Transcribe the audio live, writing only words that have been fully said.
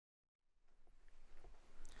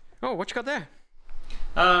Oh, what you got there?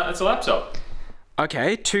 It's a laptop.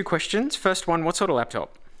 Okay, two questions. First one, what sort of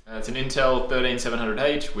laptop? It's an Intel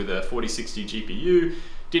 13700H with a 4060 GPU,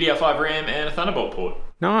 DDR5 RAM, and a Thunderbolt port.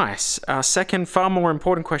 Nice. Second, far more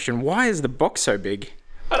important question, why is the box so big?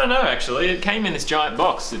 I don't know, actually. It came in this giant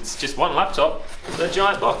box. It's just one laptop, a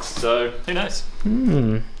giant box, so who knows?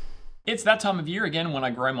 It's that time of year again when I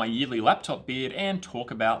grow my yearly laptop beard and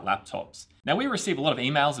talk about laptops. Now, we receive a lot of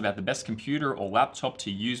emails about the best computer or laptop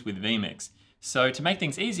to use with vMix. So to make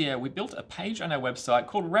things easier, we built a page on our website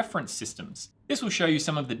called Reference Systems. This will show you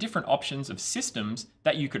some of the different options of systems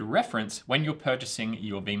that you could reference when you're purchasing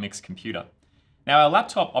your vMix computer. Now, our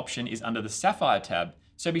laptop option is under the Sapphire tab,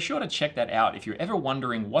 so be sure to check that out if you're ever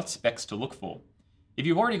wondering what specs to look for. If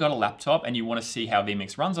you've already got a laptop and you want to see how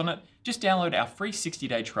vMix runs on it, just download our free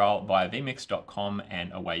 60-day trial via vmix.com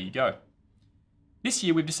and away you go. This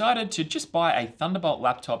year we've decided to just buy a Thunderbolt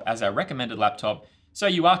laptop as our recommended laptop, so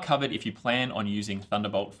you are covered if you plan on using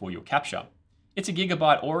Thunderbolt for your capture. It's a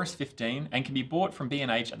Gigabyte AORUS 15 and can be bought from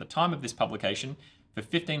B&H at the time of this publication for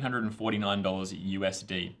 $1,549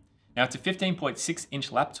 USD. Now, it's a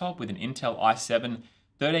 15.6-inch laptop with an Intel i7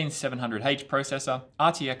 13700H processor,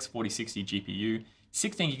 RTX 4060 GPU,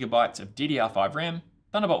 16 gigabytes of DDR5 RAM,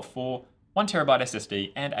 Thunderbolt 4, 1TB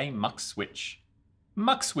SSD, and a MUX Switch.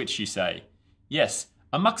 MUX Switch, you say? Yes,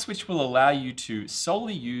 a MUX Switch will allow you to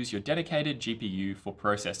solely use your dedicated GPU for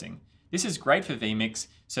processing. This is great for vMix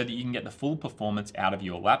so that you can get the full performance out of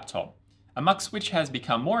your laptop. A MUX Switch has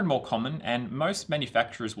become more and more common, and most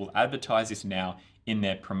manufacturers will advertise this now in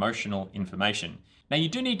their promotional information. Now, you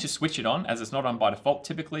do need to switch it on as it's not on by default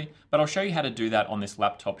typically, but I'll show you how to do that on this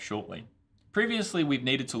laptop shortly. Previously, we've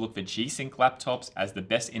needed to look for G-Sync laptops as the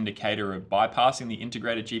best indicator of bypassing the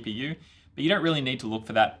integrated GPU, but you don't really need to look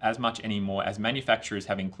for that as much anymore as manufacturers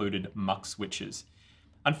have included MUX switches.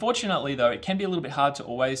 Unfortunately though, it can be a little bit hard to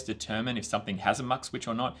always determine if something has a MUX switch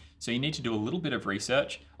or not, so you need to do a little bit of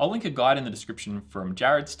research. I'll link a guide in the description from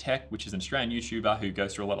Jared's Tech, which is an Australian YouTuber who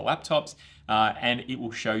goes through a lot of laptops, and it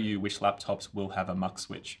will show you which laptops will have a MUX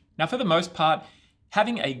switch. Now, for the most part,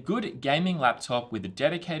 having a good gaming laptop with a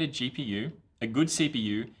dedicated GPU, a good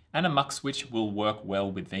CPU, and a MUX switch will work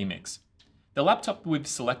well with vMix. The laptop we've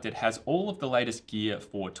selected has all of the latest gear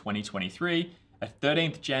for 2023, a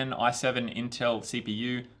 13th gen i7 Intel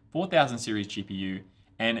CPU, 4000 series GPU,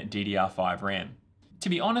 and DDR5 RAM. To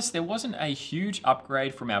be honest, there wasn't a huge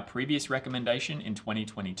upgrade from our previous recommendation in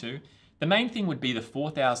 2022. The main thing would be the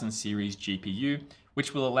 4000 series GPU,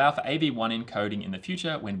 which will allow for AV1 encoding in the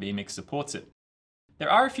future when vMix supports it.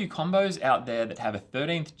 There are a few combos out there that have a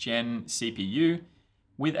 13th gen CPU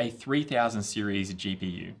with a 3000 series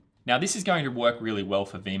GPU. Now, this is going to work really well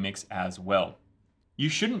for vMix as well. You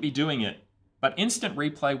shouldn't be doing it, but instant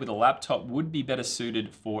replay with a laptop would be better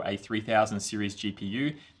suited for a 3000 series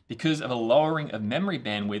GPU because of a lowering of memory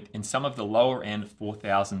bandwidth in some of the lower end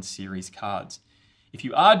 4000 series cards. If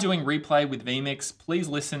you are doing replay with vMix, please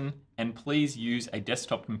listen and please use a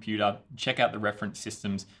desktop computer. Check out the reference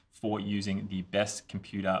systems for using the best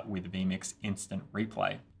computer with vMix instant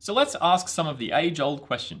replay. So let's ask some of the age-old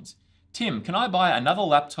questions. Tim, can I buy another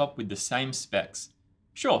laptop with the same specs?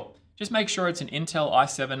 Sure. Just make sure it's an Intel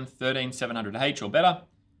i7 13700H or better,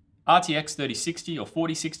 RTX 3060 or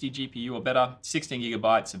 4060 GPU or better, 16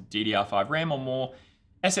 gigabytes of DDR5 RAM or more,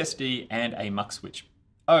 SSD, and a MUX switch.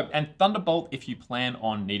 Oh, and Thunderbolt if you plan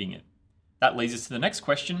on needing it. That leads us to the next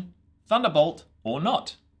question, Thunderbolt or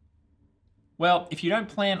not? Well, if you don't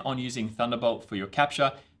plan on using Thunderbolt for your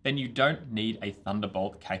capture, then you don't need a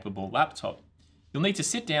Thunderbolt-capable laptop. You'll need to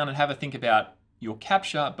sit down and have a think about your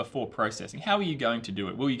capture before processing. How are you going to do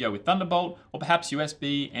it? Will you go with Thunderbolt or perhaps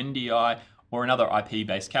USB, NDI, or another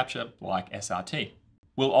IP-based capture like SRT?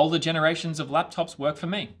 Will older generations of laptops work for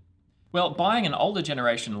me? Well, buying an older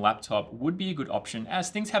generation laptop would be a good option as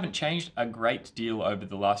things haven't changed a great deal over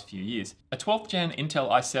the last few years. A 12th gen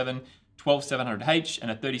Intel i7 12700H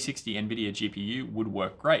and a 3060 NVIDIA GPU would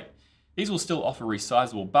work great. These will still offer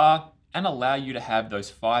resizable bar and allow you to have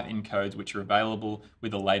those 5 encodes which are available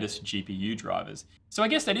with the latest GPU drivers. So I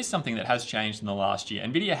guess that is something that has changed in the last year.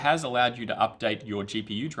 NVIDIA has allowed you to update your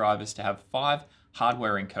GPU drivers to have 5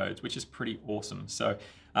 hardware encodes, which is pretty awesome. So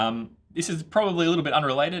this is probably a little bit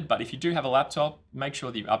unrelated, but if you do have a laptop, make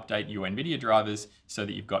sure that you update your NVIDIA drivers so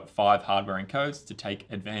that you've got 5 hardware encodes to take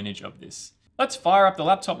advantage of this. Let's fire up the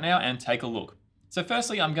laptop now and take a look. So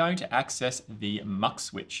firstly, I'm going to access the MUX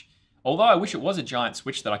switch. Although I wish it was a giant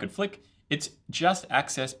switch that I could flick, it's just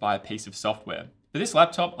accessed by a piece of software. For this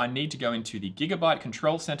laptop, I need to go into the Gigabyte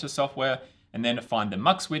Control Center software and then find the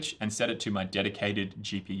MUX switch and set it to my dedicated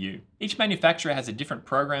GPU. Each manufacturer has a different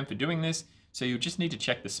program for doing this, so you'll just need to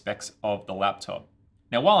check the specs of the laptop.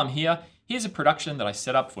 Now while I'm here, here's a production that I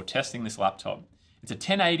set up for testing this laptop. It's a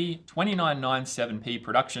 1080 2997p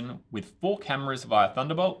production with 4 cameras via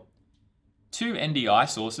Thunderbolt, 2 NDI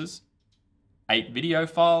sources, 8 video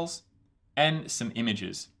files, and some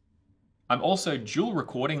images. I'm also dual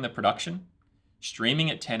recording the production, streaming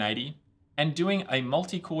at 1080, and doing a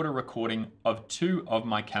multi-quarter recording of 2 of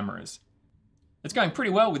my cameras. It's going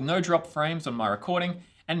pretty well with no drop frames on my recording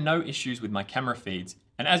and no issues with my camera feeds.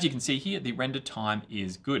 And as you can see here, the render time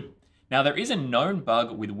is good. Now there is a known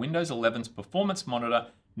bug with Windows 11's performance monitor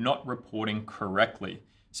not reporting correctly.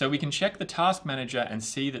 So we can check the task manager and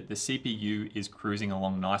see that the CPU is cruising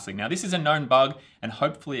along nicely. Now this is a known bug and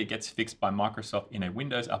hopefully it gets fixed by Microsoft in a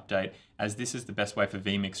Windows update, as this is the best way for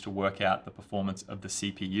vMix to work out the performance of the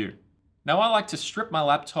CPU. Now I like to strip my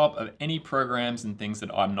laptop of any programs and things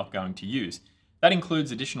that I'm not going to use. That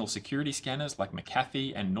includes additional security scanners like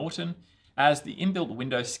McAfee and Norton, as the inbuilt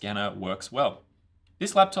Windows scanner works well.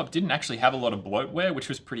 This laptop didn't actually have a lot of bloatware, which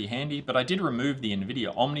was pretty handy, but I did remove the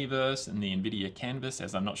NVIDIA Omniverse and the NVIDIA Canvas,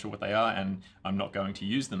 as I'm not sure what they are and I'm not going to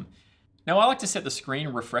use them. Now I like to set the screen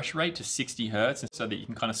refresh rate to 60 Hz so that you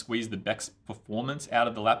can kind of squeeze the best performance out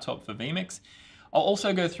of the laptop for vMix. I'll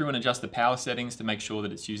also go through and adjust the power settings to make sure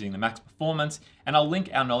that it's using the max performance, and I'll link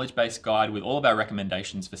our knowledge base guide with all of our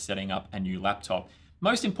recommendations for setting up a new laptop.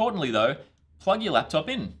 Most importantly though, plug your laptop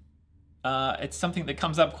in. It's something that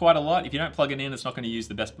comes up quite a lot. If you don't plug it in, it's not going to use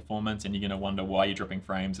the best performance and you're going to wonder why you're dropping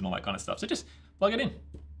frames and all that kind of stuff. So just plug it in.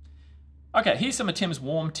 Okay, here's some of Tim's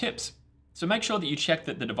warm tips. So make sure that you check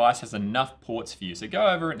that the device has enough ports for you. So go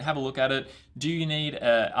over it and have a look at it. Do you need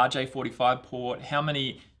a RJ45 port? How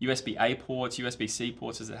many USB-A ports, USB-C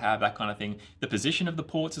ports does it have? That kind of thing. The position of the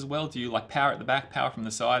ports as well. Do you like power at the back, power from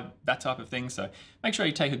the side, that type of thing? So make sure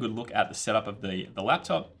you take a good look at the setup of the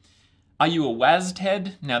laptop. Are you a WASD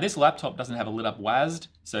head? Now this laptop doesn't have a lit up WASD,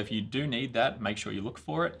 so if you do need that, make sure you look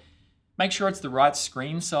for it. Make sure it's the right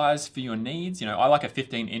screen size for your needs. You know, I like a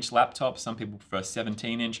 15-inch laptop. Some people prefer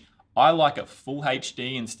 17-inch. I like a full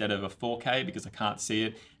HD instead of a 4K because I can't see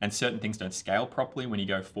it, and certain things don't scale properly when you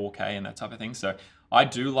go 4K and that type of thing. So I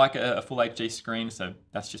do like a full HD screen, so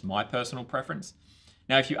that's just my personal preference.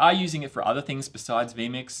 Now, if you are using it for other things besides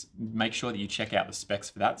vMix, make sure that you check out the specs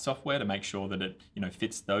for that software to make sure that it,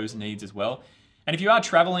 fits those needs as well. And if you are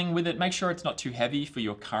traveling with it, make sure it's not too heavy for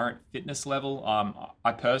your current fitness level.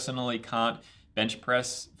 I personally can't bench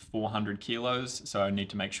press 400 kilos, so I need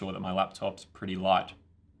to make sure that my laptop's pretty light.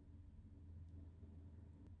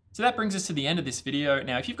 So that brings us to the end of this video.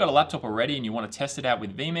 Now, if you've got a laptop already and you want to test it out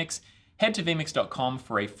with vMix, head to vmix.com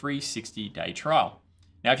for a free 60-day trial.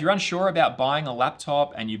 Now, if you're unsure about buying a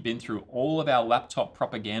laptop and you've been through all of our laptop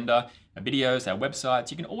propaganda, our videos, our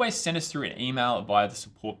websites, you can always send us through an email via the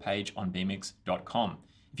support page on vmix.com.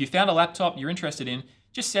 If you found a laptop you're interested in,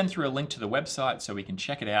 just send through a link to the website so we can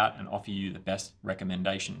check it out and offer you the best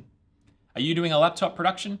recommendation. Are you doing a laptop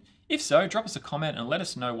production? If so, drop us a comment and let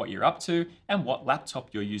us know what you're up to and what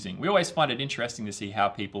laptop you're using. We always find it interesting to see how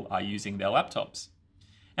people are using their laptops.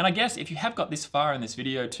 And I guess if you have got this far in this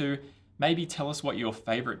video too, maybe tell us what your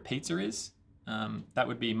favorite pizza is. That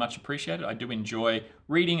would be much appreciated. I do enjoy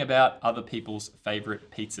reading about other people's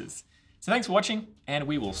favorite pizzas. So thanks for watching, and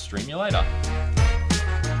we will stream you later.